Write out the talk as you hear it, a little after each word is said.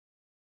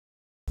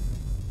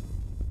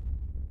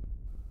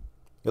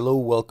Hello,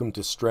 welcome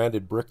to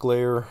Stranded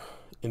Bricklayer.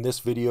 In this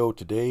video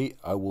today,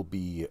 I will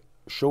be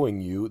showing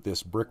you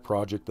this brick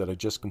project that I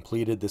just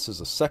completed. This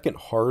is a second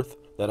hearth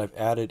that I've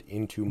added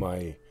into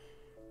my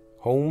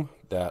home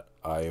that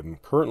I am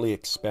currently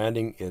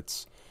expanding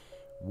its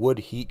wood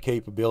heat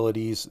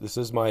capabilities. This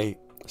is my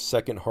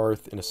second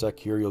hearth. In a sec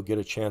here, you'll get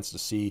a chance to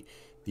see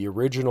the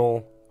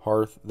original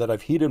hearth that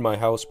I've heated my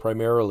house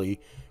primarily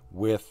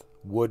with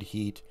wood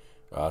heat,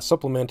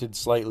 supplemented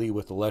slightly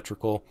with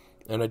electrical.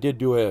 And I did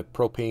do a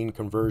propane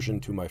conversion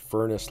to my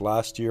furnace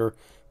last year,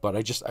 but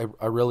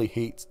I really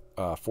hate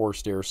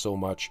forced air so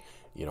much.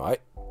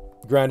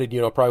 Granted,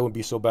 probably wouldn't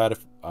be so bad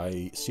if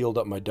I sealed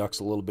up my ducts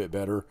a little bit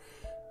better.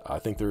 I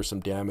think there's some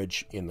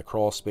damage in the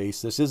crawl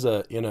space. This is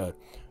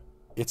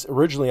it's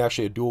originally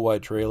actually a dual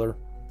wide trailer.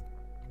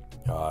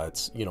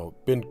 It's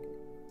been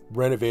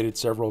renovated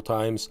several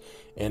times,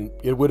 and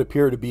it would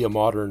appear to be a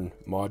modern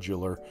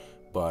modular,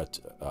 but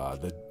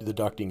the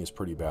ducting is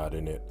pretty bad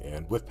in it.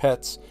 And with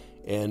pets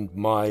and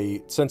my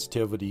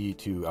sensitivity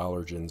to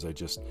allergens, I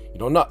just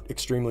not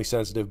extremely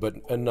sensitive, but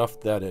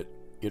enough that it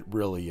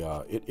really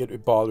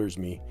it bothers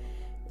me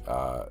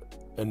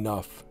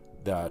enough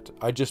that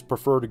I just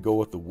prefer to go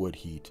with the wood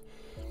heat.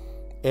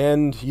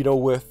 And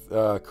with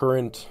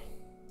current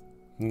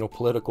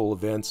political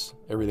events,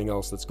 everything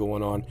else that's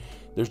going on,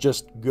 there's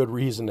just good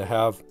reason to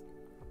have,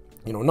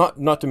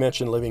 not to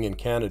mention living in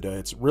Canada,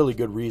 it's really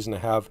good reason to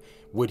have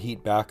wood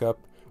heat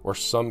backup or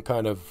some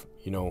kind of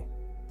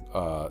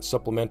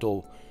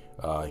supplemental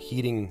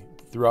heating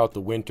throughout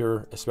the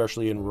winter,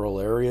 especially in rural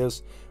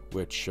areas,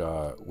 which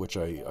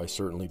I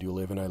certainly do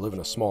live in. I live in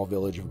a small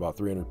village of about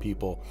 300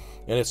 people,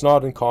 and it's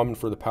not uncommon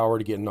for the power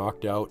to get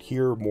knocked out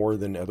here more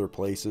than other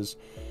places.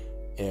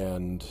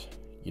 And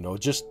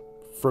just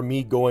for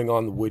me going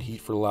on the wood heat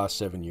for the last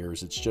 7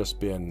 years, it's just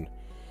been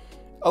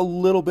a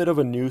little bit of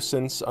a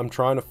nuisance. I'm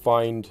trying to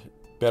find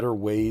better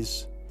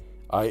ways.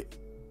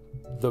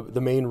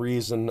 The main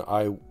reason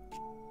I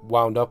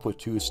wound up with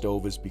two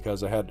stoves is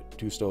because I had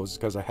two stoves,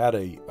 because I had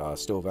a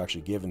stove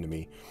actually given to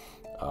me,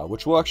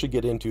 which we'll actually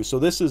get into. So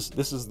this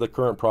is the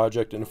current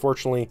project, and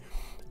unfortunately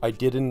I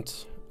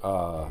didn't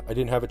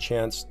have a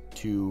chance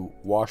to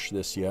wash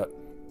this yet.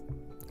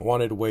 I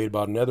wanted to wait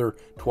about another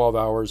 12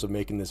 hours of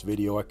making this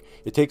video.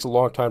 It takes a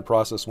long time to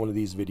process one of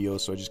these videos,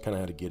 so I just kind of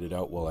had to get it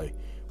out while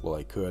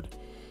I could.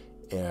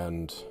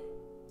 And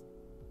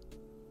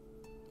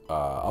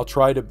I'll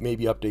try to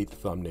maybe update the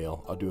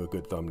thumbnail. I'll do a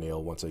good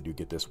thumbnail once I do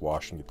get this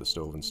washed and get the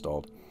stove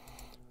installed.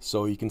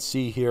 So you can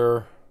see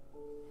here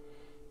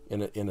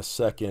in a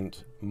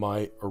second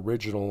my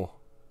original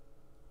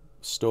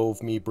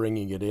stove, me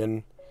bringing it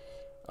in.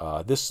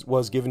 This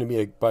was given to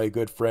me by a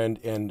good friend,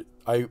 and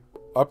I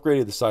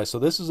upgraded the size. So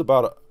this is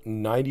about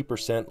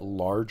 90%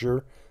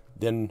 larger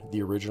than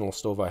the original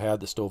stove I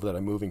had, the stove that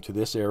I'm moving to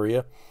this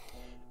area.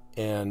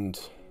 And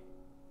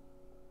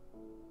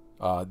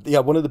yeah,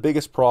 one of the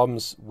biggest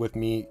problems with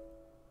me,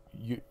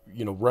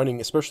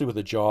 running, especially with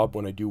a job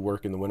when I do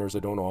work in the winters, I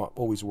don't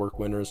always work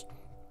winters,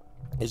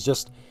 is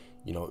just,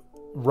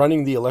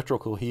 running the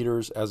electrical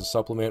heaters as a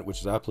supplement,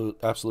 which is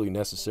absolutely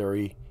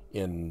necessary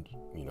in,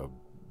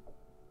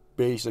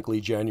 basically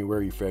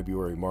January,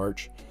 February,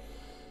 March.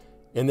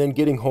 And then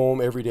getting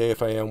home every day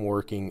if I am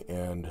working,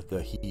 and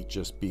the heat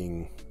just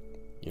being,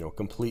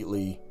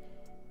 completely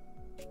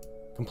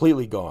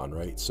gone,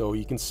 right? So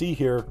you can see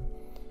here,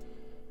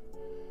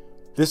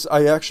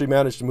 I actually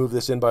managed to move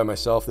this in by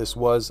myself. This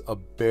was a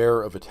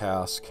bear of a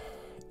task,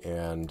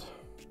 and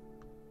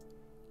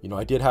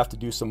I did have to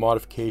do some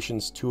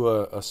modifications to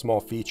a small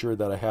feature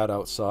that I had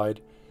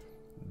outside.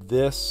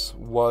 This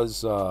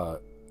was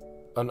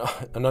an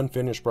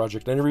unfinished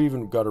project. I never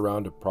even got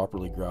around to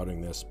properly grouting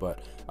this,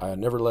 but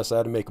nevertheless I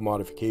had to make a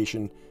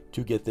modification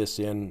to get this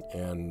in,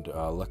 and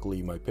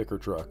luckily my picker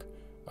truck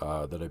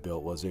that I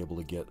built was able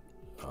to get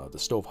the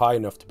stove high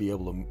enough to be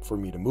able for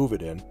me to move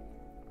it in.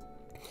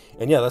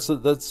 And yeah, that's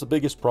the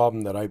biggest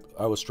problem that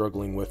I was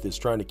struggling with, is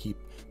trying to keep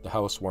the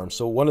house warm.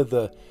 So one of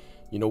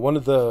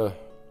the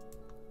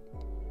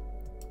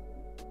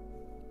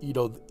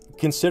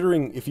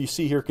considering, if you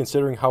see here,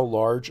 considering how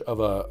large of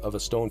a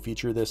stone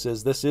feature this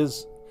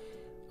is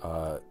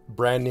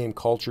brand name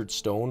cultured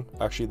stone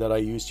actually that I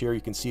used here.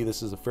 You can see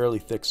this is a fairly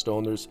thick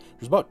stone. There's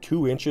about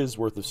 2 inches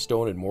worth of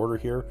stone and mortar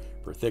here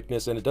for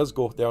thickness, and it does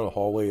go down a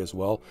hallway as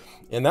well.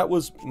 And that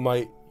was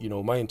my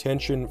my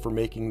intention for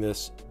making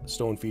this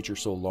stone feature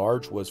so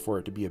large, was for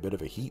it to be a bit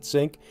of a heat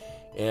sink.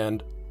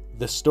 And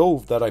the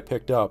stove that I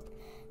picked up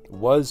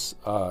was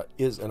and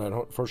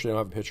unfortunately I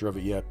don't have a picture of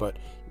it yet, but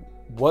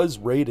was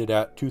rated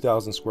at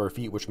 2,000 square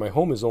feet, which my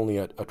home is only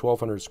at a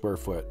 1,200 square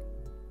foot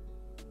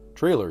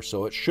trailer,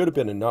 so it should have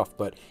been enough,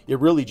 but it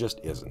really just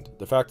isn't.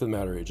 The fact of the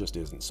matter, it just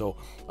isn't. So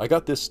I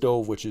got this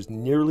stove, which is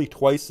nearly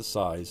twice the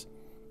size,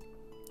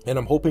 and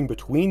I'm hoping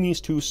between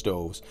these two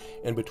stoves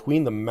and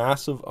between the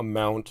massive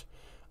amount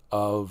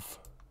of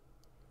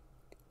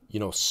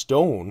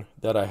stone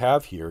that I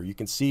have here, you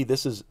can see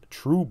this is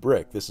true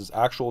brick. This is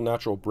actual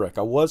natural brick.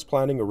 I was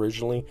planning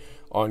originally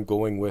on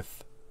going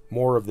with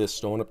more of this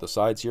stone up the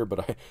sides here,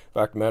 but fact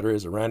of the matter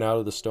is I ran out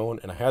of the stone,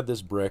 and I had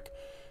this brick.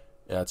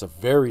 It's a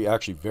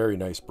actually very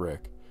nice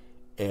brick,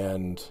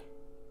 and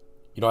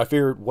I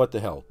figured, what the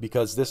hell,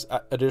 because this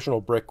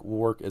additional brick will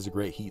work as a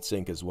great heat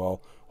sink as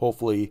well.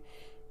 Hopefully,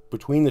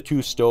 between the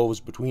two stoves,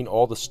 between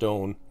all the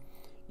stone,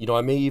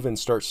 I may even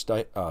start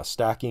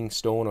stacking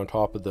stone on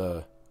top of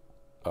the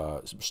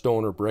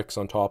stone or bricks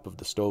on top of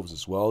the stoves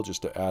as well,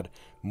 just to add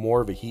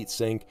more of a heat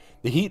sink.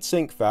 The heat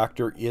sink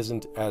factor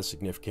isn't as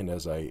significant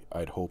as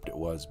I'd hoped it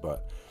was,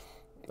 but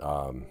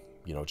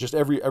just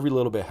every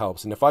little bit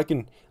helps. And if I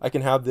can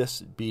have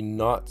this be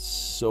not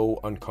so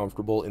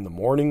uncomfortable in the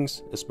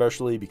mornings,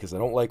 especially because I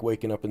don't like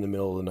waking up in the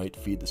middle of the night to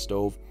feed the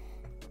stove.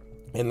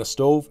 And the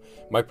stove,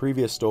 my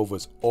previous stove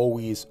was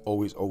always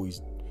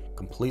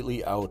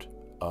completely out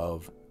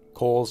of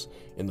coals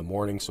in the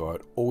morning, so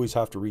I'd always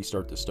have to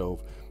restart the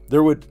stove.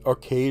 There would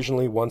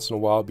occasionally, once in a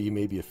while, be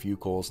maybe a few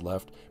coals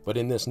left, but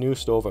in this new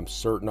stove, I'm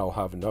certain I'll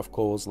have enough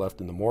coals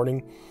left in the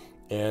morning.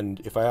 And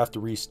if I have to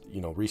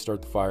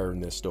restart the fire in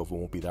this stove, it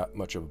won't be that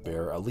much of a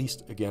bear. At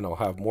least, again, I'll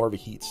have more of a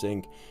heat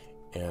sink,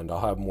 and I'll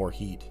have more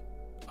heat.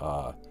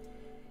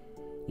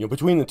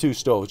 Between the two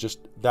stoves, just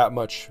that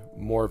much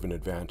more of an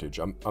advantage.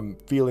 I'm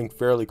feeling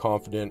fairly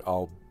confident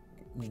I'll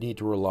need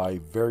to rely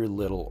very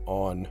little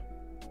on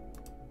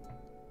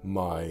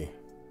my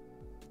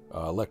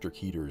electric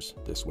heaters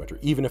this winter,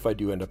 even if I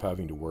do end up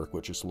having to work,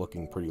 which is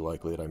looking pretty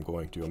likely that I'm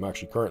going to. I'm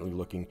actually currently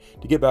looking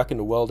to get back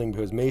into welding,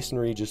 because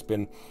masonry just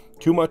been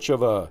too much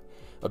of a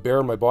bear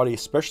in my body,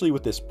 especially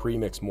with this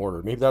pre-mix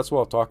mortar. Maybe that's what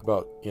I'll talk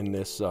about in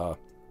this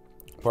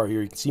part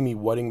here. You can see me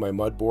wetting my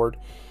mud board,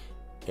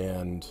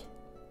 and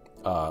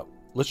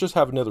let's just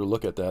have another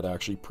look at that.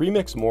 Actually,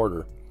 pre-mix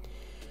mortar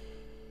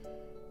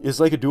is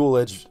like a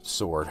dual-edged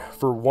sword.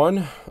 For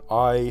one,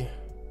 I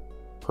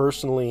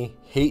personally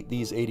hate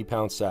these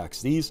 80-pound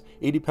sacks. These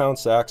 80-pound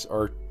sacks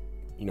are,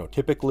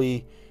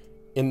 typically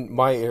in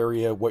my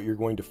area what you're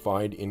going to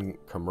find in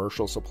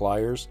commercial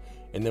suppliers.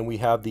 And then we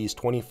have these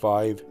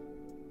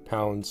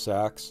 25-pound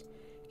sacks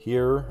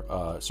here,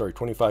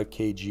 25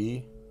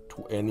 kg,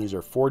 and these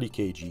are 40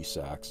 kg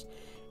sacks,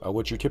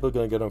 which you're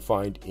typically going to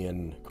find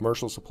in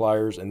commercial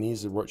suppliers, and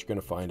these are what you're going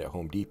to find at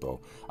Home Depot.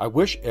 I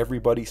wish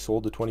everybody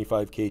sold the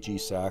 25 kg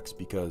sacks,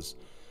 because,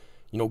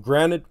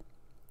 granted,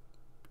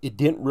 it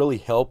didn't really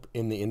help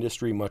in the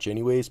industry much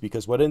anyways,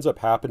 because what ends up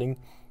happening,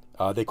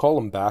 they call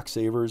them back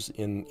savers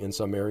in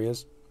some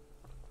areas.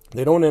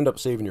 They don't end up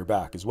saving your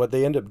back. Is what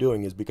they end up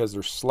doing is, because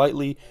they're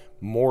slightly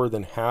more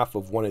than half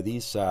of one of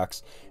these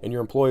sacks, and your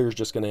employer is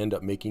just going to end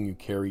up making you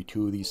carry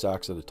 2 of these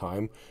sacks at a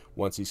time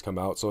once these come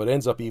out. So it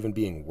ends up even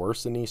being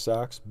worse than these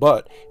sacks.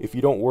 But if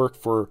you don't work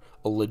for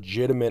a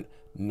legitimate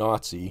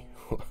Nazi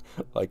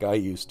like I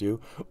used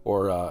to,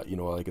 or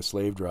like a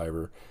slave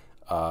driver,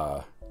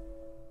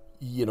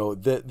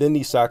 then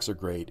these sacks are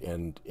great,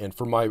 and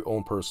for my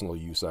own personal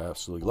use, I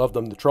absolutely love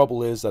them. The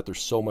trouble is that they're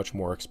so much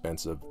more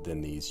expensive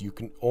than these. You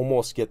can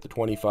almost get the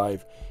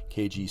 25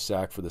 kg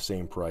sack for the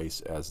same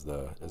price as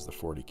the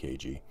 40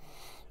 kg.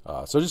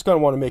 So I just kind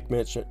of want to make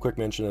quick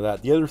mention of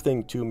that. The other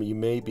thing too, you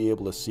may be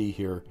able to see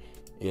here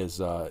is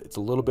it's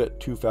a little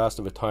bit too fast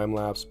of a time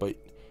lapse, but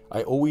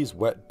I always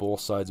wet both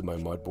sides of my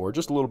mud board.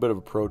 Just a little bit of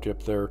a pro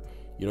tip there.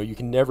 You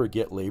can never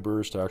get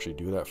laborers to actually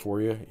do that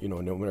for you,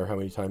 no matter how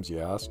many times you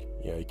ask.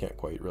 Yeah, you can't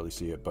quite really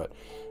see it, but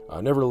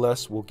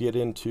nevertheless, we'll get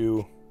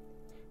into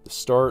the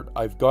start.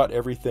 I've got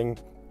everything.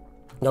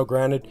 Now,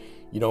 granted,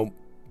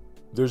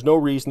 there's no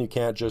reason you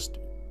can't just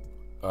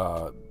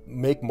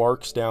make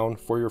marks down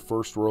for your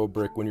first row of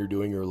brick when you're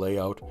doing your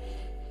layout.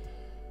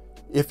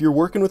 If you're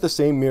working with the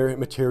same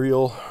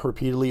material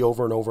repeatedly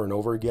over and over and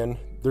over again,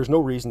 there's no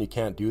reason you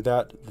can't do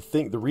that.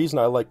 The reason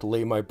I like to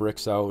lay my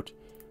bricks out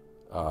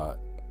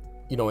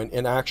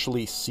and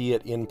actually see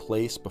it in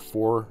place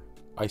before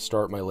I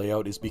start my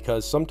layout is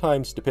because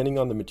sometimes, depending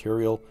on the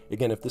material,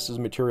 again, if this is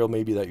material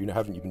maybe that you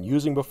haven't been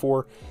using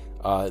before,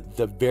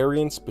 the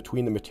variance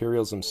between the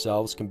materials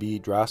themselves can be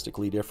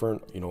drastically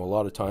different. A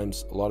lot of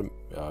times, a lot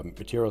of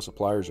material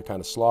suppliers are kind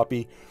of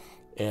sloppy,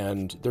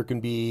 and there can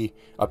be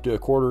up to a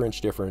 1/4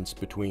 inch difference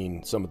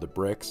between some of the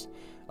bricks.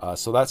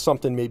 So that's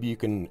something maybe you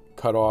can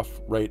cut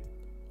off right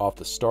off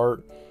the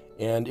start.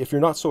 And if you're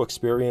not so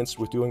experienced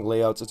with doing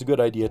layouts, it's a good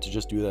idea to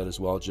just do that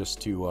as well, just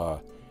to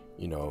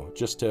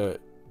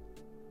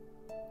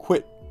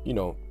quit,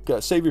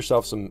 save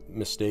yourself some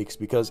mistakes,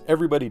 because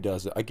everybody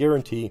does it. I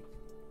guarantee,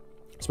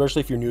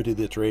 especially if you're new to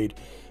the trade,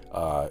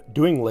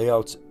 doing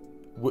layouts,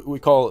 we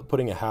call it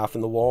putting a half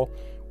in the wall,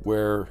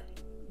 where,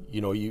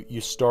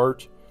 you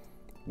start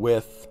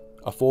with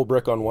a full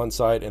brick on one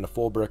side and a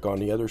full brick on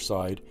the other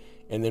side.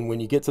 And then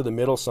when you get to the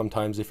middle,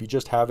 sometimes if you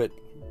just have it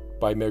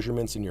by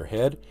measurements in your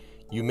head,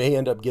 you may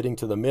end up getting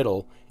to the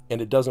middle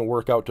and it doesn't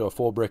work out to a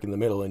full brick in the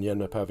middle, and you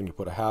end up having to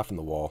put a half in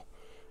the wall,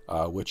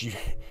 which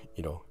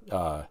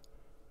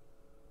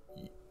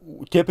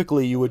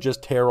typically you would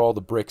just tear all the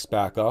bricks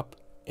back up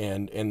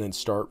and then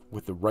start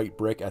with the right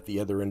brick at the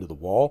other end of the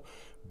wall.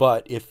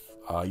 But if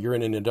you're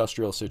in an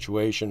industrial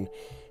situation,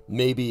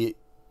 maybe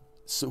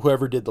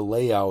whoever did the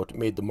layout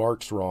made the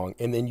marks wrong,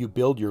 and then you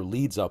build your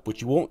leads up,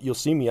 which you'll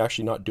see me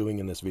actually not doing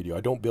in this video.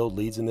 I don't build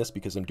leads in this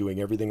because I'm doing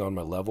everything on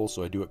my level,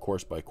 so I do it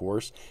course by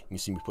course. You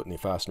see me putting the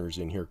fasteners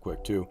in here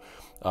quick too.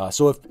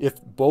 So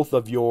if both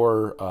of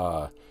your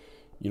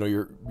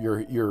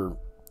your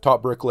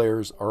top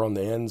bricklayers are on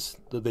the ends,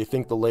 they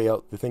think the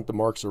layout, they think the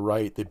marks are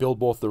right, they build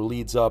both their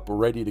leads up, we're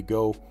ready to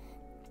go,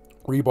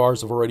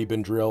 rebars have already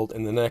been drilled,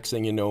 and the next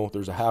thing you know,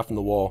 there's a half in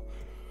the wall.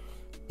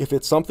 If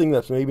it's something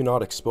that's maybe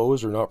not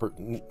exposed or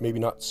maybe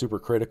not super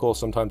critical,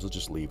 sometimes we'll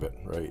just leave it,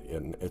 right?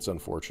 And it's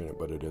unfortunate,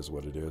 but it is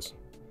what it is.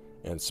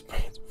 And it's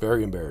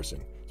very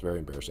embarrassing. It's very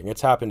embarrassing.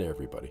 It's happened to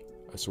everybody.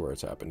 I swear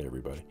it's happened to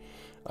everybody.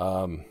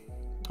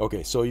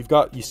 Okay, so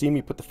you see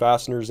me put the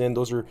fasteners in.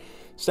 Those are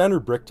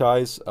standard brick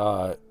ties.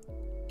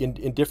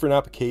 In different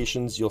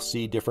applications, you'll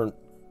see different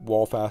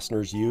wall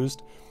fasteners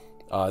used.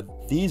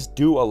 These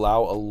do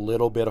allow a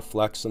little bit of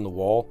flex in the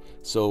wall,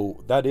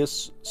 so that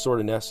is sort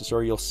of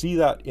necessary. You'll see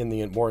that in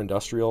the more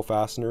industrial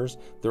fasteners.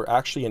 They're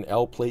actually an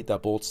L plate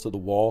that bolts to the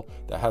wall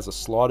that has a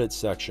slotted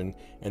section,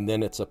 and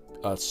then it's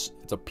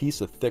a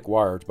piece of thick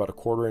wire. It's about a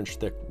 1/4 inch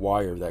thick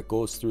wire that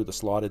goes through the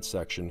slotted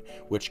section,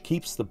 which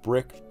keeps the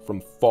brick from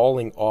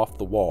falling off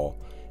the wall.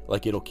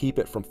 Like, it'll keep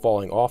it from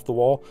falling off the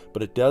wall,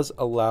 but it does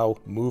allow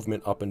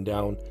movement up and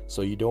down,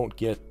 so you don't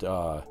get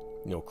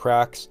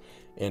cracks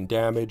and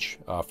damage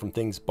from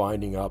things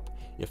binding up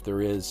if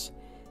there is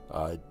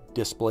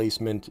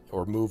displacement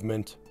or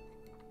movement.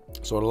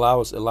 So it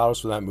allows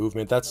for that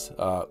movement. That's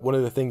one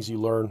of the things you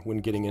learn when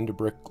getting into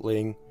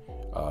bricklaying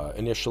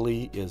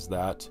initially, is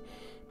that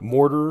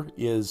mortar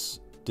is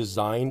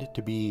designed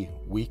to be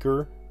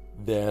weaker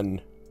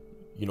than,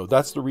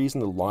 that's the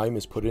reason the lime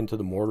is put into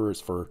the mortar, is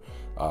for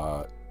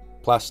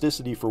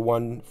plasticity for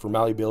one, for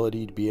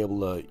malleability, to be able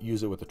to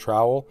use it with a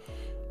trowel.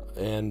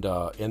 And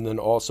then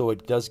also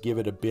it does give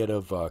it a bit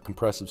of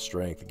compressive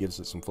strength. It gives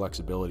it some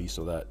flexibility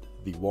so that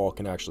the wall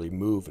can actually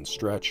move and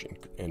stretch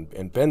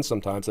and bend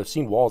sometimes. I've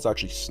seen walls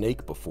actually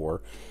snake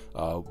before,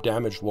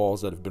 damaged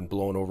walls that have been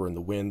blown over in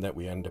the wind that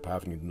we end up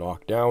having to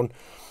knock down.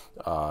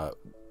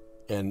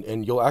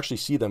 And you'll actually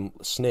see them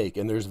snake,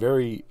 and there's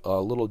very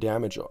little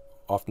damage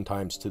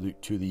oftentimes to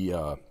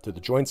the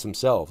joints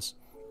themselves,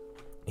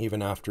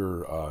 even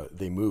after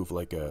they move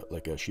like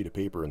a sheet of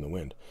paper in the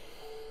wind.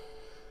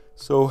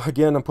 So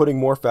again, I'm putting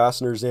more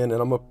fasteners in,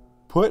 and I'm going to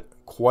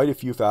put quite a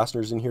few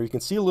fasteners in here. You can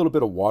see a little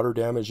bit of water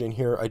damage in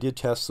here. I did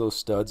test those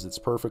studs. It's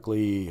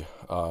perfectly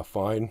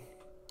fine.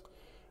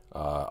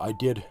 I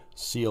did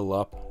seal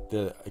up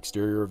the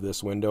exterior of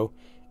this window,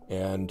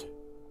 and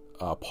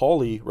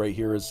poly right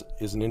here is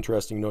an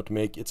interesting note to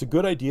make. It's a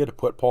good idea to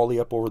put poly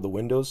up over the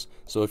windows.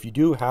 So if you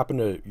do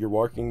you're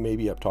working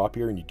maybe up top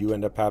here, and you do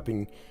end up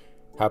happening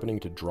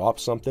to drop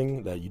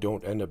something, that you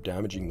don't end up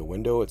damaging the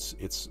window,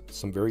 it's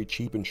some very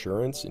cheap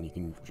insurance, and you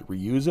can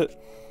reuse it.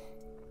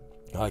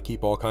 I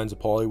keep all kinds of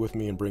poly with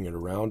me and bring it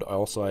around.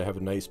 I have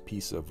a nice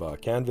piece of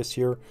canvas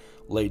here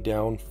laid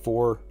down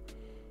for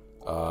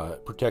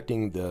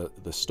protecting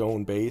the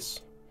stone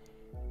base.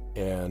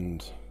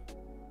 And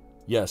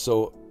yeah,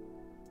 so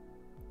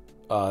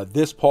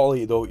this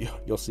poly, though,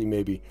 you'll see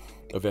maybe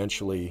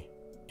eventually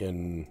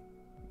in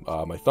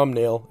my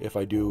thumbnail, if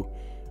I do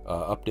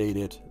update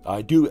it.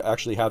 I do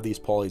actually have these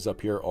polys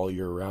up here all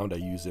year round. I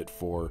use it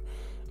for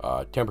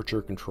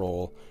temperature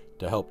control,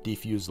 to help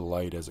diffuse the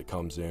light as it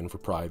comes in, for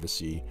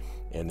privacy,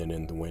 and then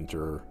in the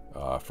winter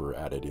for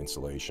added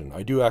insulation.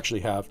 I do actually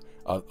have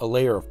a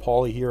layer of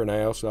poly here, and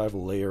I also have a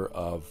layer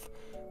of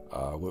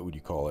what would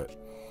you call it,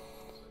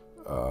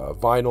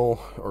 vinyl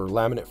or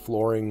laminate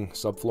flooring,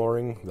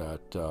 subflooring,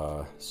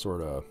 that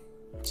sort of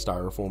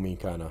styrofoamy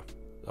kind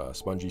of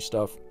spongy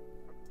stuff,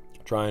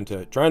 trying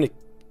to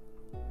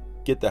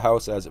get the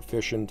house as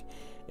efficient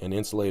and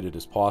insulated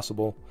as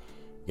possible.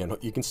 Again,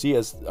 you can see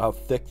how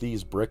thick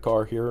these brick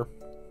are here,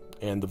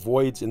 and the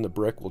voids in the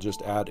brick will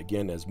just add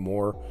again as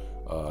more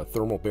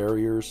thermal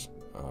barriers.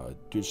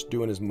 Just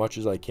doing as much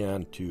as I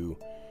can to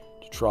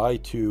try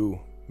to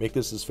make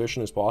this as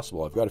efficient as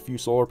possible. I've got a few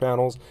solar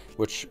panels,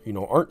 which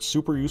aren't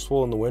super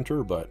useful in the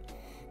winter, but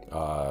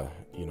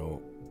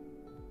you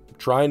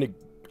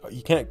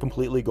can't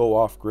completely go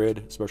off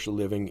grid, especially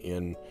living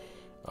in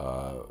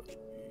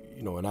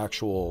an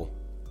actual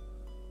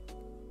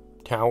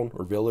town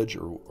or village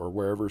or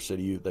wherever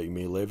city that you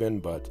may live in,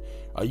 but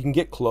you can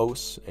get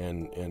close,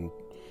 and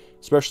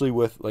especially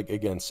with, like,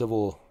 again,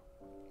 civil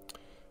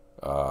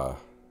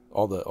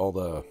all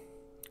the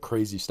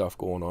crazy stuff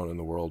going on in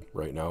the world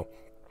right now.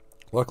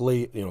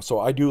 Luckily, so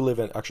I do live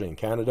actually in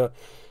Canada,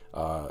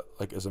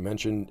 like as I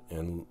mentioned,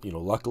 and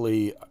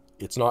luckily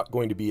it's not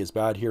going to be as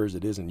bad here as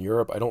it is in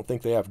Europe. I don't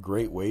think they have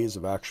great ways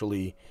of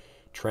actually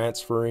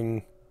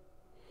transferring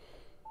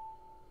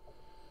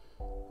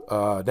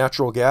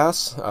natural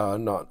gas,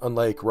 not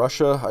unlike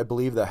Russia, I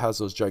believe, that has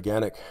those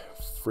gigantic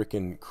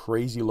freaking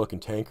crazy looking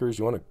tankers.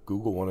 You want to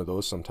Google one of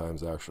those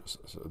sometimes, actually.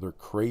 So they're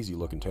crazy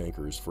looking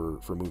tankers for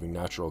moving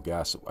natural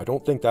gas. I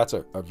don't think that's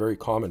a very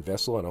common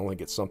vessel, and I don't think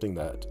it's something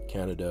that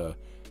Canada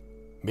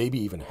maybe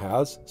even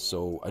has.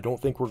 So I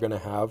don't think we're going to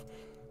have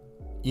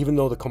even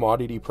though the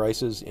commodity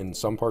prices in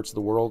some parts of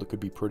the world, it could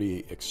be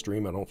pretty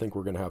extreme, I don't think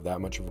we're going to have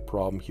that much of a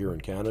problem here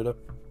in Canada.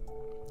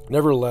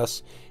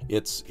 Nevertheless,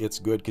 it's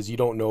good because you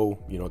don't know,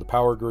 the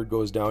power grid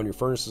goes down, your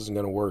furnace isn't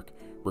going to work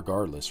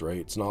regardless, right?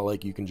 It's not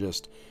like you can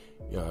just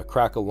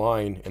crack a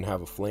line and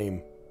have a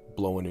flame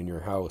blowing in your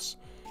house,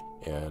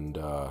 and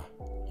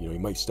you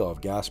might still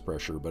have gas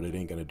pressure, but it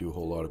ain't going to do a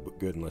whole lot of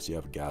good unless you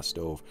have a gas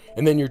stove,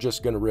 and then you're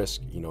just going to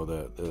risk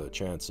the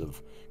chance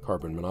of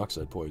carbon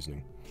monoxide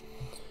poisoning.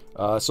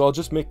 So I'll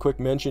just make quick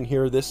mention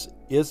here, this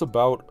is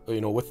about,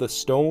 with the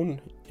stone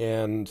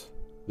and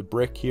the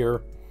brick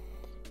here,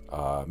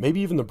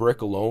 maybe even the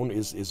brick alone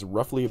is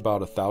roughly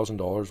about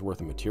 $1,000 worth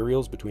of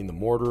materials between the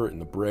mortar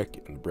and the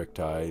brick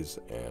ties.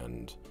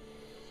 And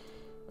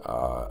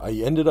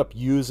I ended up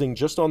using,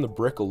 just on the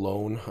brick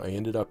alone, I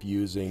ended up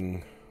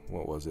using,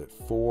 what was it,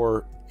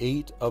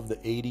 8 of the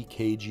 80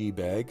 kg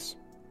bags.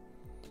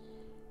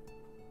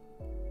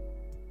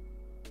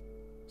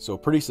 So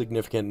pretty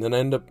significant. And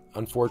then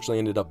unfortunately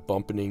ended up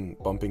bumping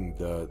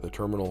the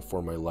terminal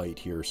for my light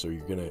here. So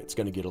it's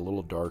gonna get a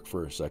little dark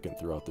for a second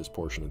throughout this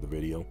portion of the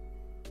video.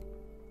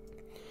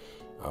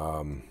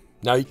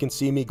 Now you can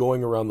see me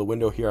going around the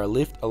window here. I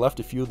left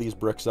a few of these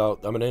bricks out.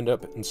 I'm gonna end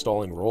up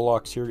installing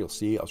Rollocks here. You'll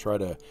see. I'll try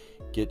to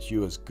get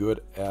you as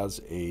good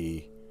as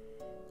a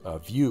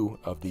view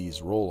of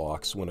these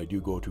Rollocks when I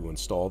do go to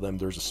install them.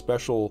 There's a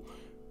special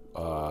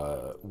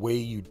way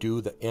you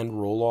do the end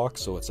Rollock,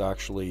 so it's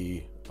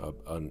actually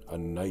a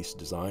nice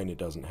design. It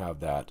doesn't have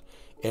that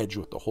edge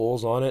with the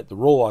holes on it. The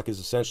Rollock is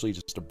essentially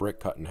just a brick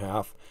cut in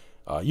half,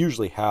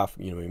 usually half.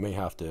 You may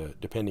have to,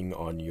 depending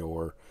on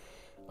your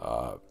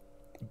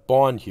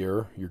bond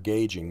here, your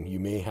gauging, you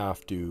may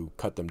have to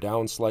cut them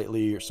down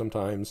slightly, or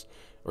sometimes,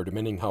 or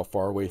depending how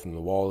far away from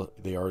the wall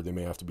they are, they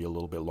may have to be a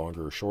little bit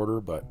longer or shorter,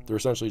 but they're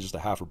essentially just a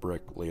half a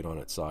brick laid on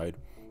its side.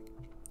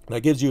 And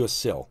that gives you a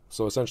sill.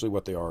 So essentially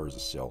what they are is a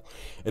sill.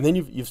 And then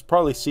you've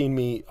probably seen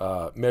me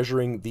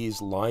measuring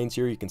these lines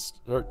here. You can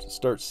you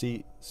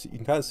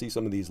can kind of see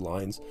some of these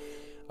lines.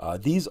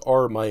 These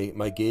are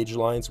my gauge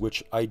lines,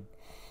 which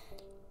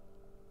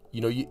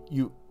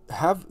you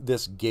have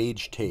this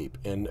gauge tape,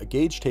 and a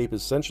gauge tape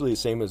is essentially the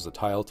same as the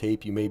tile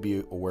tape. You may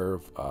be aware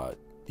of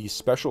these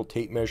special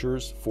tape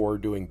measures for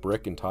doing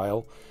brick and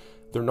tile.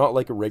 They're not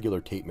like a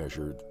regular tape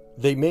measure.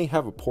 They may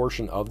have a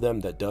portion of them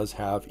that does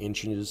have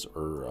inches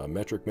or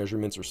metric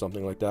measurements or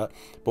something like that,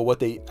 but what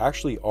they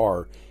actually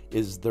are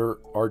is there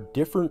are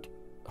different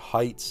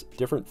heights,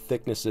 different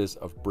thicknesses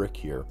of brick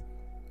here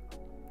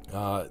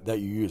that you're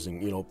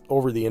using.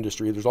 Over the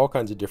industry, there's all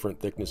kinds of different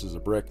thicknesses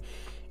of brick.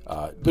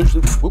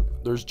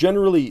 There's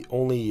generally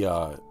only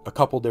a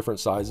couple different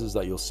sizes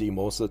that you'll see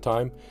most of the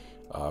time,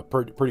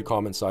 pretty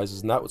common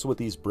sizes, and that's what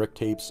these brick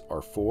tapes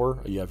are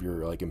for. You have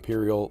your like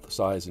imperial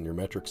size and your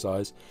metric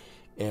size,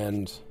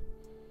 and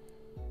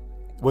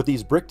what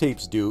these brick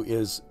tapes do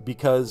is,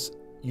 because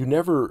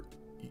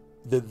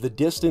the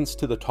distance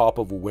to the top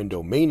of a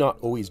window may not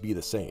always be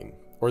the same,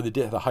 or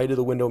the height of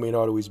the window may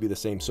not always be the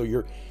same. So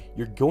you're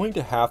going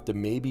to have to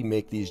maybe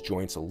make these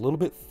joints a little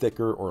bit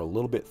thicker or a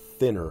little bit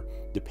thinner,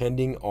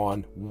 depending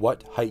on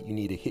what height you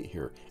need to hit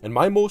here. And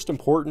my most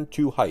important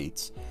two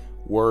heights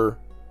were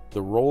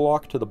the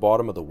Rollock to the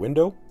bottom of the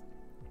window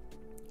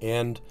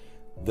and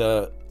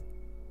the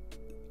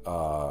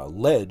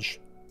ledge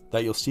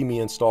that you'll see me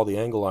install the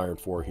angle iron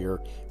for here,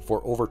 for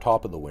over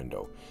top of the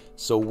window.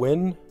 So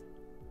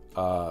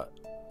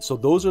so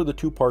those are the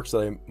two points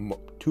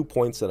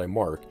that I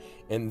mark,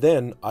 and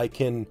then I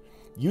can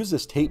use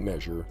this tape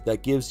measure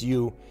that gives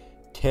you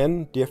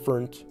 10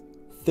 different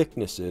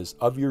thicknesses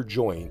of your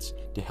joints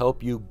to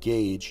help you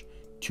gauge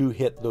to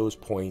hit those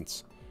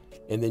points,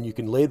 and then you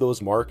can lay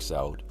those marks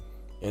out,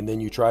 and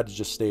then you try to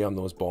just stay on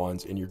those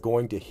bonds, and you're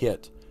going to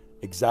hit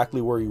exactly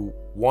where you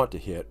want to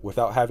hit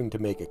without having to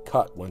make a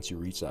cut once you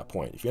reach that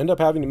point. If you end up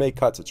having to make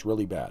cuts, it's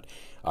really bad.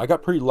 I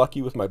got pretty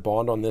lucky with my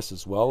bond on this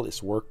as well.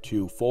 This worked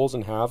to fulls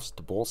and halves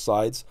to both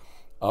sides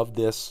of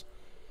this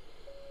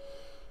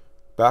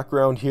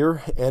background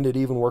here, and it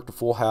even worked to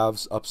full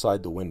halves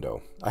upside the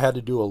window. I had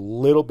to do a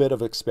little bit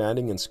of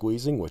expanding and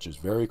squeezing, which is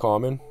very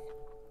common,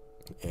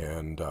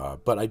 and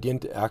but I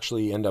didn't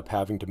actually end up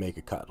having to make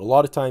a cut. A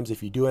lot of times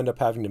if you do end up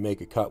having to make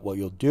a cut, what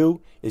you'll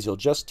do is you'll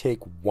just take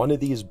one of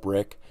these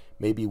brick,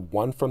 maybe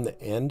one from the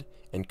end,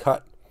 and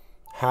cut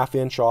 ½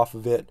 inch off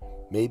of it,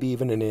 maybe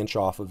even an inch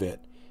off of it,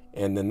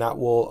 and then that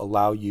will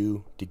allow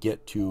you to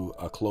get to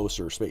a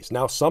closer space.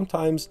 Now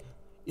sometimes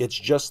it's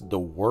just the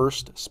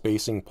worst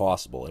spacing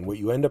possible, and what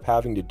you end up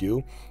having to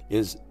do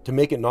is to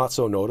make it not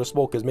so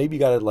noticeable, because maybe you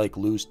got to like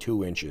lose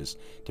 2 inches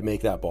to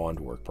make that bond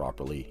work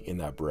properly in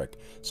that brick.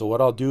 So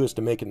what I'll do is,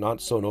 to make it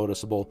not so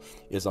noticeable,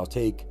 is I'll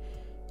take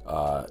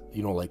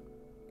like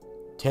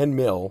 10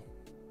 mil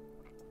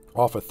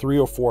off a 3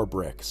 or 4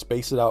 brick,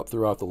 space it out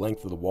throughout the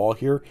length of the wall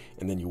here,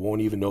 and then you won't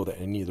even know that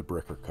any of the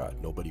brick are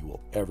cut. Nobody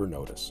will ever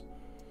notice.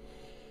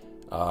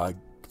 It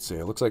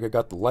looks like I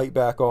got the light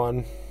back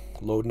on,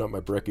 loading up my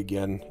brick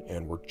again,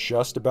 and we're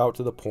just about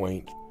to the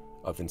point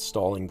of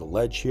installing the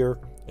ledge here.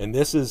 And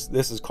this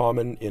is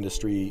common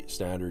industry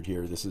standard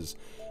here. This is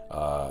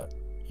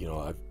you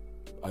know,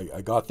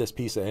 I got this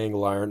piece of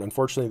angle iron.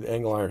 Unfortunately, the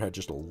angle iron had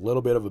just a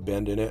little bit of a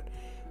bend in it.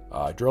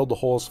 I drilled the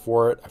holes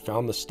for it. I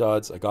found the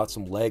studs. I got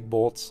some lag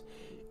bolts,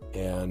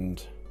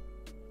 and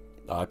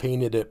I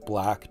painted it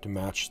black to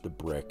match the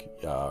brick.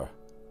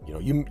 You know,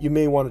 you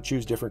may want to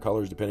choose different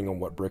colors depending on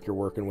what brick you're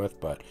working with,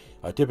 but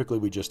typically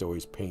we just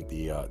always paint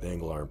the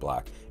angle iron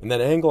black. And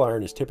that angle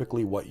iron is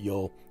typically what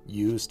you'll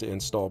use to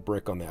install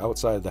brick on the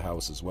outside of the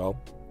house as well.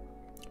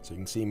 So you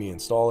can see me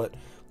install it,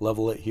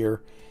 level it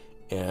here,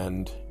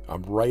 and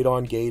I'm right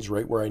on gauge,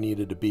 right where I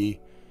needed to be.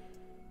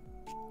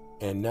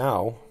 And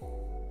now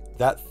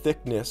that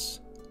thickness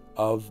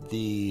of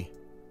the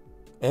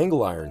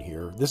angle iron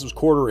here, this was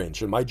 1/4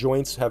 inch, and my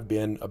joints have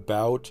been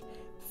about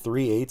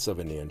 3/8 of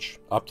an inch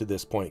up to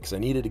this point because I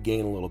needed to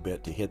gain a little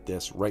bit to hit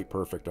this right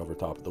perfect over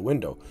top of the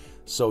window.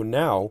 So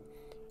now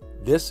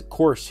this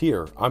course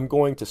here, I'm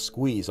going to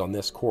squeeze on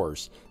this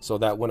course so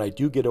that when I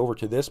do get over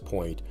to this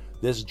point,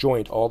 this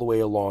joint all the way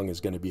along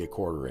is going to be a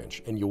 1/4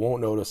 inch, and you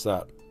won't notice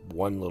that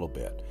one little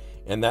bit.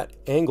 And that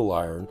angle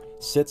iron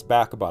sits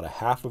back about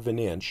 1/2 of an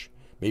inch,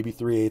 maybe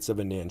 3/8 of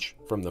an inch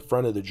from the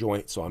front of the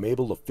joint, so I'm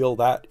able to fill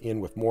that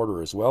in with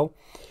mortar as well.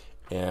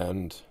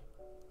 And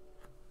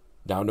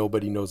now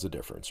nobody knows the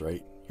difference,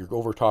 right? You're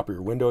over top of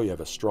your window, you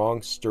have a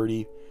strong,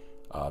 sturdy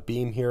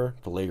beam here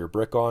to lay your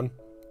brick on.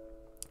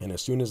 And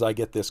as soon as I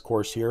get this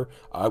course here,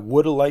 I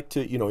would have liked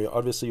to, you know,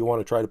 obviously you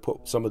want to try to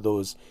put some of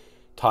those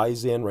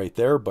ties in right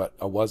there, but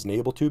I wasn't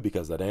able to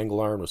because that angle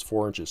iron was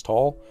 4 inches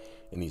tall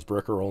and these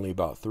brick are only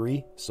about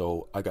 3.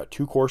 So I got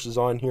 2 courses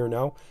on here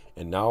now,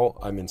 and now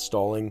I'm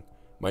installing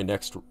my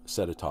next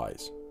set of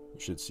ties. You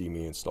should see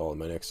me installing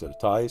my next set of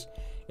ties.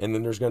 And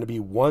then there's going to be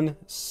one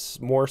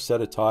more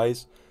set of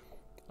ties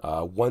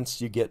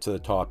once you get to the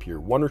top here.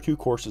 1 or 2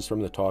 courses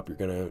from the top, you're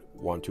going to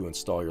want to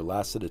install your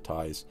last set of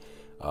ties.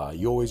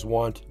 You always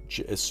want,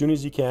 as soon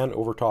as you can,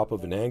 over top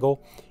of an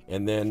angle,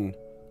 and then,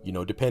 you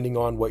know, depending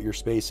on what your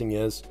spacing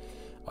is.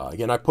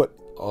 Again, I put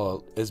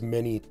as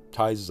many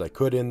ties as I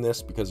could in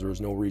this because there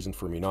was no reason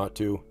for me not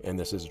to, and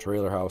this is a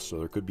trailer house, so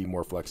there could be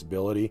more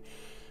flexibility.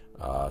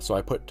 So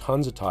I put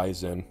tons of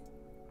ties in,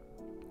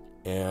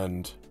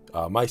 and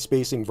my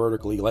spacing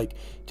vertically, like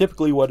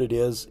typically what it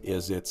is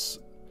it's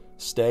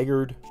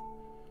staggered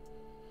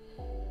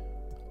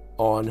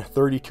on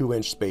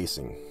 32-inch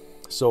spacing.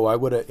 So I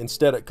would have,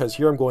 instead, because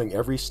here I'm going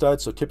every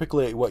stud, so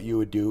typically what you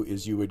would do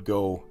is you would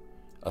go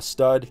a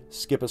stud,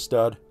 skip a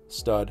stud,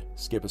 stud,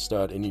 skip a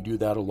stud, and you do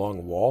that along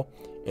a wall,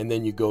 and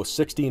then you go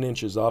 16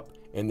 inches up,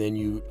 and then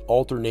you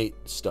alternate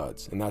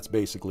studs, and that's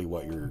basically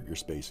what your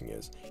spacing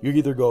is. You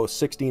either go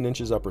 16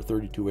 inches up or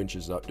 32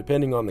 inches up,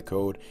 depending on the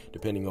code,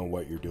 depending on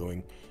what you're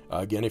doing.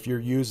 Again, if you're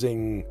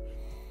using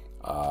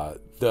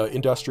the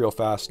industrial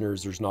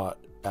fasteners, there's not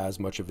as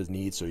much of a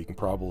need, so you can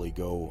probably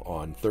go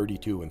on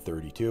 32 and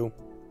 32.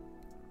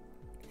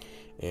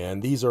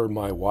 And these are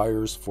my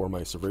wires for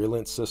my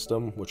surveillance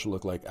system, which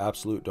look like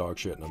absolute dog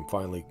shit, and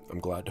I'm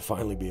glad to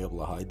finally be able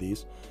to hide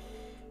these.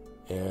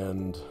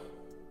 And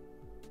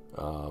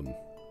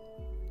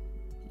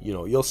you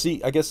know, you'll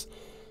see, I guess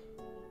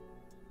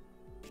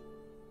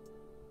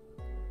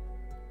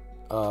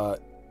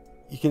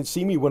you can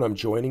see me when I'm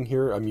joining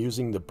here. I'm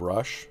using the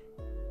brush,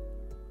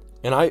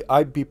 and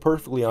I'd be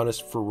perfectly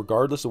honest, for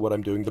regardless of what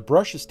I'm doing, the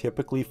brush is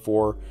typically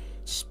for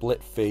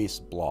split face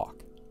block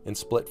and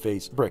split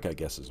face brick, I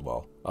guess, as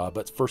well.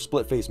 But for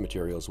split face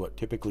material is what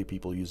typically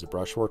people use the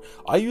brush for.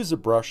 I use the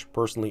brush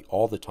personally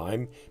all the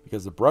time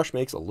because the brush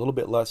makes a little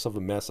bit less of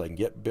a mess. I can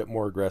get a bit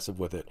more aggressive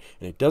with it,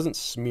 and it doesn't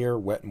smear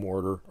wet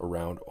mortar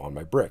around on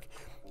my brick.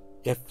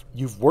 If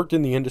you've worked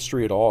in the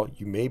industry at all,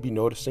 you may be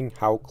noticing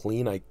how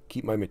clean I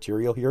keep my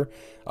material here.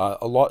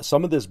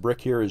 Some of this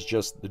brick here is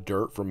just the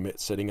dirt from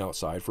it sitting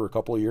outside for a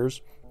couple of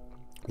years.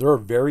 There are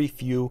very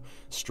few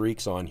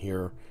streaks on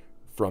here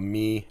from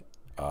me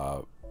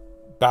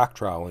back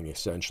troweling,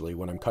 essentially,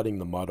 when I'm cutting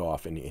the mud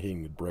off and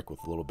hitting the brick with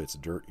little bits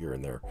of dirt here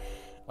and there.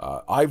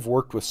 I've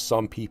worked with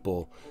some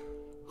people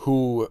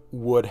who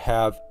would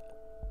have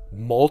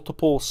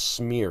multiple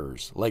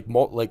smears, like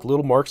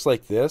little marks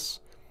like this,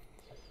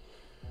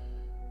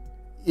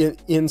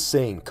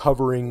 insane,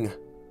 covering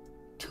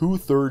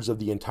 2/3 of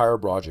the entire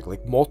project,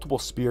 like multiple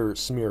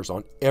smears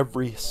on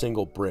every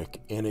single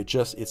brick, and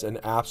it's an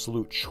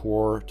absolute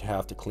chore to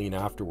have to clean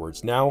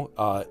afterwards. Now,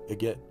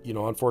 again, you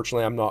know,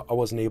 unfortunately, I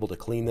wasn't able to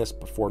clean this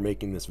before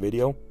making this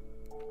video.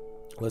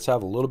 Let's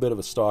have a little bit of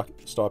a stop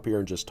here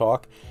and just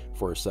talk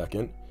for a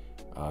second.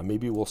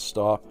 Maybe we'll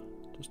stop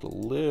just a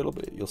little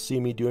bit. You'll see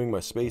me doing my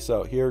space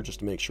out here just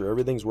to make sure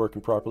everything's working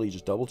properly,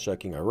 just double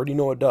checking. I already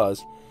know it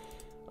does.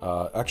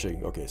 Actually,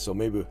 okay, so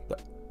maybe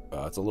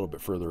it's a little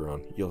bit further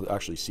on. You'll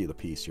actually see the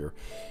piece here.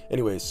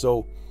 Anyways,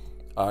 so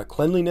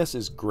cleanliness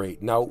is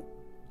great. Now,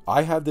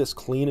 I have this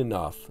clean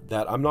enough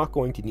that I'm not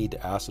going to need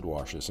to acid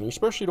wash this. And you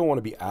especially don't want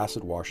to be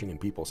acid washing in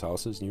people's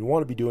houses. And you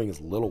want to be doing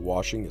as little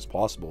washing as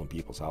possible in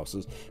people's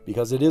houses,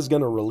 because it is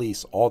going to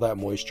release all that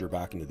moisture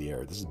back into the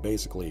air. This is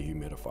basically a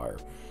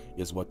humidifier,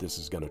 is what this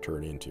is going to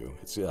turn into.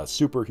 It's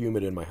super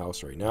humid in my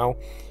house right now.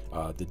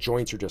 The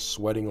joints are just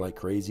sweating like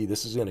crazy.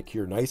 This is going to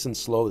cure nice and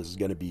slow. This is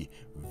going to be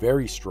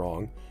very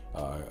strong,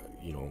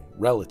 you know,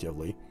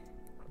 relatively.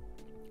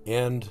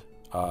 And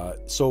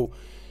so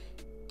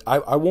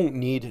I won't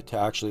need to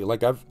actually,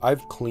 like,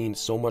 I've cleaned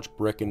so much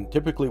brick, and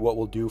typically what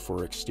we'll do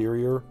for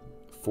exterior,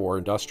 for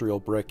industrial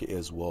brick,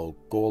 is we'll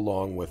go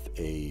along with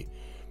a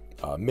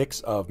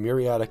mix of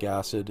muriatic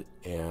acid,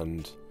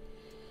 and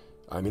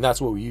I mean, that's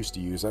what we used to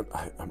use.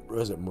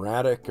 Was it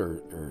muriatic,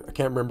 or I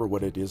can't remember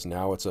what it is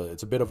now. It's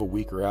a bit of a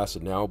weaker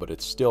acid now, but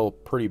it's still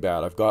pretty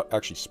bad. I've got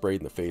actually sprayed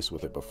in the face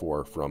with it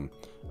before from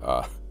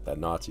that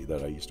Nazi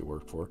that I used to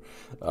work for.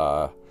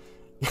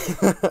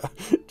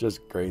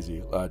 Just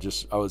crazy. I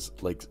was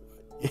like,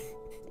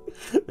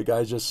 the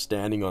guy's just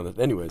standing on it.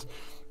 Anyways,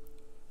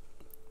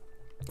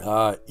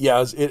 yeah,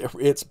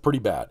 it's pretty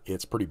bad.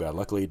 It's pretty bad.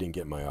 Luckily, it didn't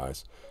get in my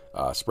eyes.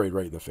 Sprayed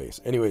right in the face.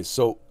 Anyways,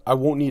 so I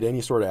won't need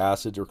any sort of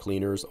acids or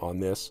cleaners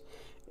on this,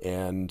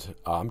 and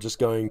I'm just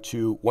going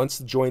to, once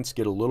the joints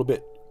get a little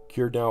bit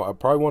cured now, I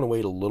probably want to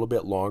wait a little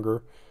bit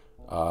longer,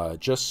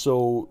 just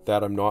so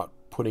that I'm not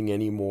putting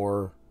any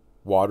more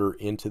water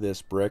into this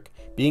brick.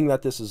 Being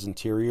that this is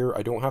interior,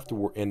 I don't have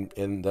to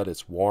and that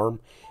it's warm,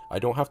 I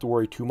don't have to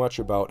worry too much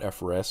about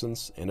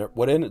effervescence. And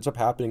what ends up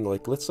happening,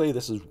 like, let's say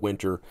this is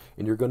winter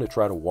and you're going to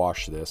try to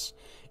wash this,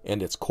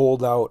 and it's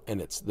cold out,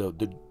 and it's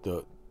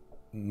the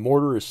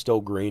mortar is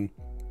still green.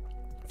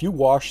 If you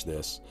wash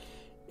this,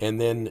 and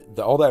then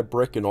all that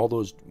brick and all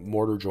those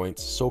mortar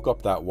joints soak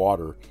up that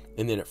water,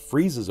 and then it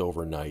freezes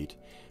overnight,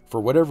 for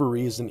whatever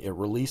reason, it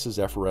releases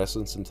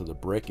effervescence into the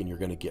brick, and you're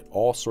going to get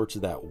all sorts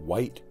of that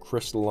white,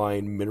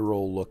 crystalline,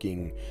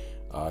 mineral-looking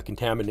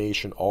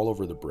contamination all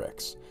over the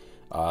bricks.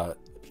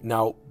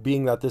 Now,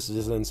 being that this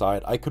is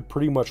inside, I could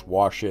pretty much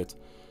wash it,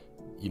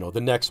 you know, the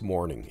next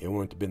morning. It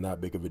wouldn't have been that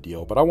big of a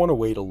deal, but I want to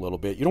wait a little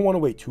bit. You don't want to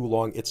wait too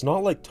long. It's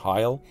not like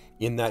tile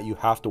in that you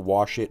have to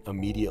wash it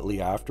immediately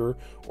after,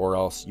 or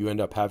else you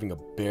end up having a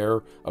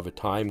bear of a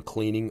time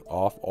cleaning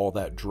off all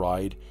that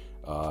dried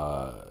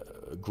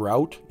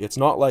grout. It's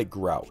not like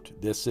grout.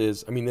 This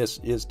is, I mean, this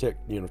is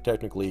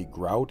technically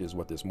grout is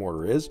what this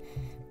mortar is,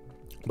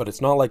 but it's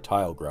not like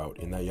tile grout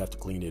in that you have to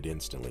clean it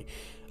instantly.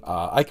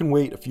 I can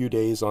wait a few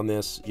days on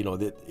this. You know,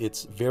 that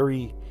it's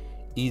very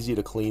easy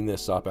to clean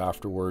this up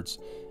afterwards,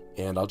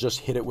 and I'll just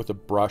hit it with a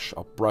brush.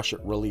 I'll brush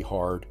it really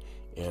hard,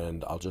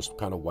 and I'll just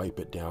kind of wipe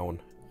it down.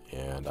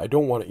 And I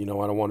don't want it, you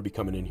know, I don't want to be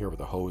coming in here with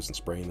a hose and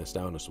spraying this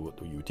down. That's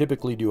what you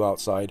typically do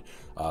outside.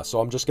 So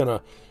I'm just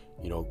gonna,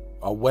 you know,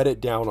 I'll wet it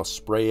down, I'll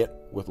spray it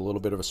with a little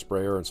bit of a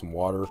sprayer and some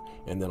water,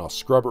 and then I'll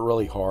scrub it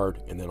really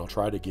hard, and then I'll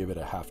try to give it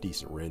a half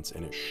decent rinse,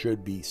 and it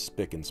should be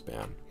spick and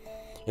span.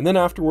 And then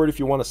afterward, if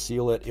you want to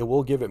seal it, it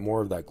will give it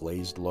more of that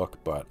glazed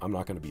look, but I'm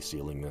not going to be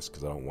sealing this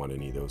because I don't want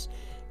any of those,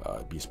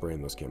 be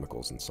spraying those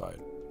chemicals inside.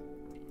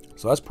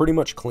 So that's pretty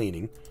much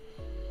cleaning.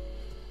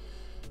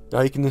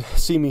 Now you can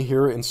see me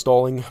here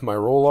installing my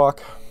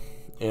Rollock,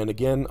 and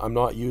again, I'm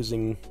not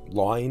using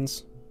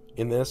lines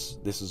in this.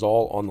 This is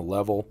all on the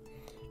level.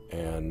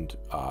 And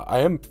I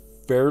am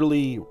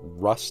fairly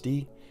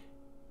rusty,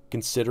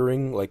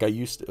 considering, like, I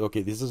used to,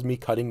 okay, this is me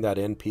cutting that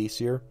end piece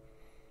here.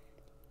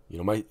 You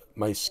know,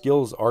 my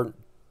skills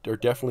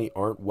definitely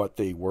aren't what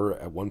they were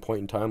at one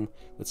point in time.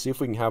 Let's see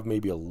if we can have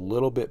maybe a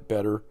little bit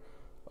better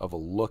of a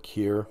look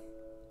here.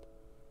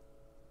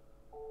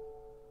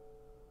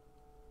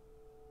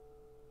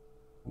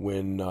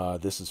 When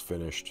this is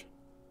finished,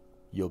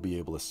 you'll be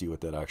able to see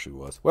what that actually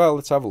was. Well,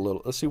 let's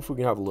see if we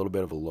can have a little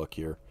bit of a look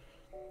here.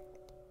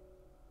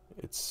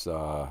 It's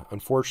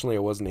unfortunately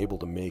I wasn't able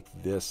to make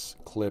this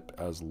clip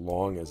as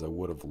long as I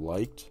would have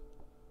liked.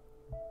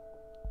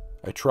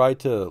 I tried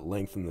to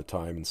lengthen the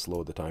time and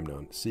slow the time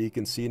down. So you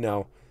can see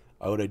now,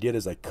 what I did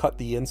is I cut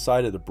the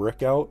inside of the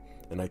brick out,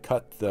 and I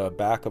cut the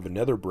back of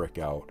another brick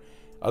out.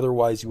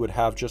 Otherwise you would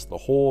have just the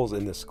holes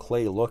in this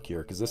clay look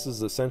here, because this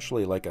is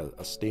essentially like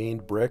a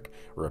stained brick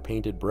or a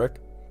painted brick.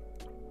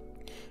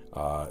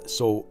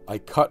 So I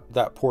cut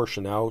that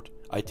portion out.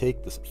 I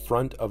take the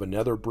front of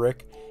another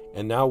brick,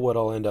 and now what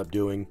I'll end up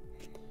doing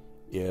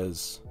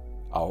is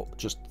I'll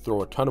just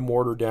throw a ton of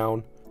mortar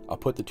down. I'll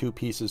put the two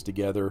pieces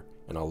together,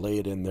 and I'll lay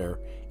it in there.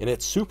 And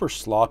it's super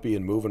sloppy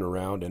and moving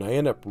around, and I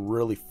end up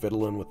really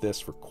fiddling with this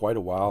for quite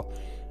a while.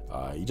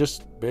 You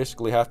just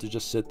basically have to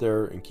just sit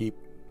there and keep,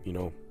 you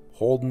know,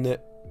 holding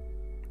it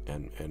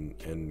and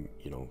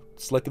you know,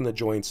 slicking the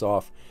joints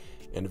off,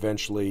 and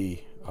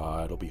eventually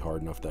it'll be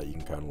hard enough that you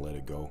can kind of let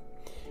it go.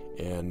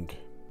 And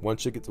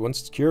once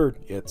it's cured,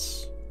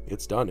 it's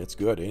done. It's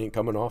good. It ain't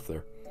coming off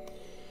there.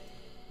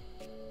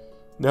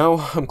 Now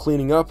I'm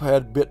cleaning up. I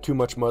had a bit too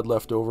much mud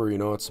left over. You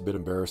know, it's a bit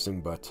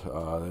embarrassing, but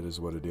that is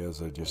what it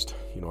is. I just,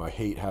 you know, I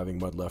hate having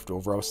mud left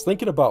over. I was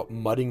thinking about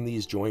mudding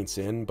these joints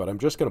in, but I'm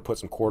just going to put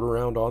some quarter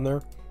round on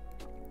there.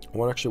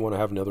 I actually want to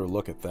have another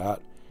look at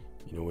that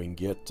you know, we can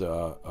get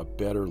a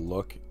better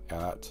look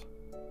at,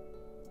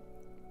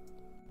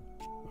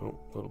 oh,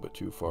 a little bit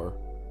too far,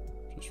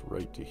 just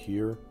right to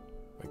here,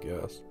 I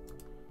guess.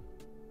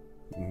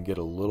 You can get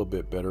a little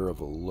bit better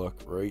of a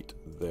look right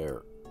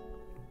there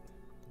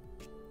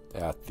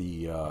at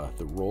the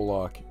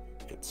Rollock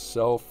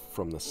itself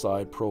from the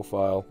side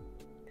profile.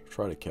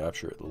 Try to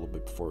capture it a little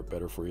bit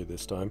better for you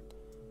this time.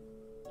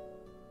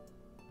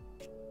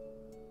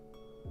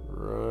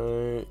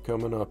 Right,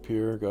 coming up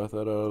here, got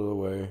that out of the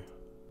way.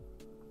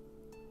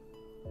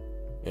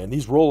 And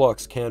these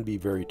Rollocks can be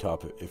very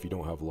tough if you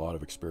don't have a lot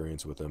of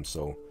experience with them.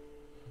 So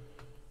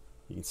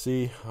you can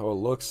see how it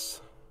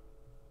looks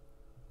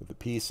with the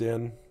piece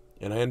in.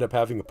 And I end up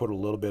having to put a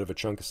little bit of a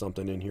chunk of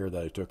something in here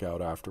that I took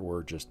out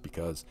afterward just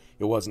because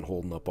it wasn't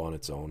holding up on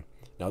its own.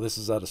 Now this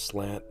is at a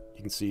slant.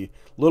 You can see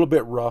a little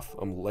bit rough.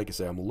 Like I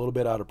say, I'm a little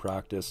bit out of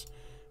practice,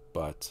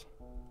 but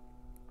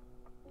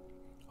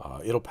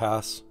it'll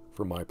pass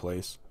for my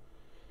place.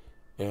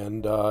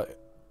 And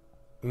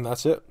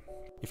that's it.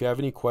 If you have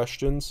any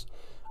questions,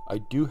 I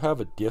do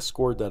have a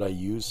Discord that I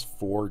use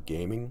for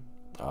gaming.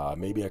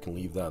 Maybe I can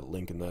leave that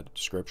link in that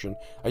description.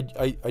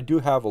 I do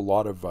have a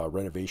lot of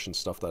renovation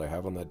stuff that I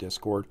have on that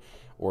Discord,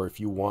 or if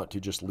you want to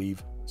just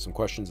leave some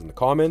questions in the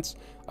comments,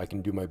 I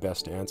can do my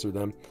best to answer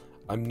them.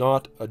 I'm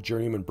not a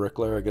journeyman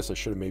bricklayer. I guess I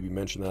should have maybe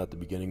mentioned that at the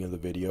beginning of the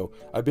video.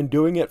 I've been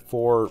doing it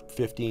for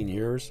 15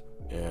 years,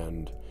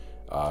 and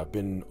I've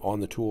been on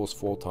the tools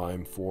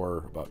full-time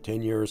for about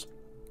 10 years.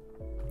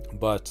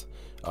 But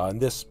in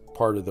this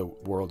part of the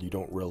world,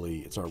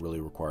 it's not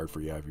really required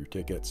for you to have your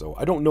ticket. So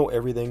I don't know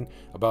everything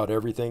about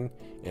everything,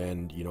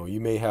 and you know,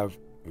 you may have,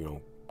 you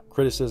know,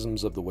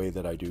 criticisms of the way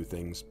that I do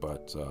things,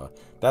 but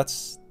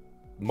that's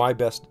my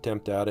best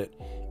attempt at it,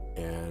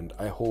 and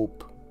I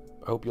hope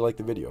you like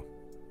the video.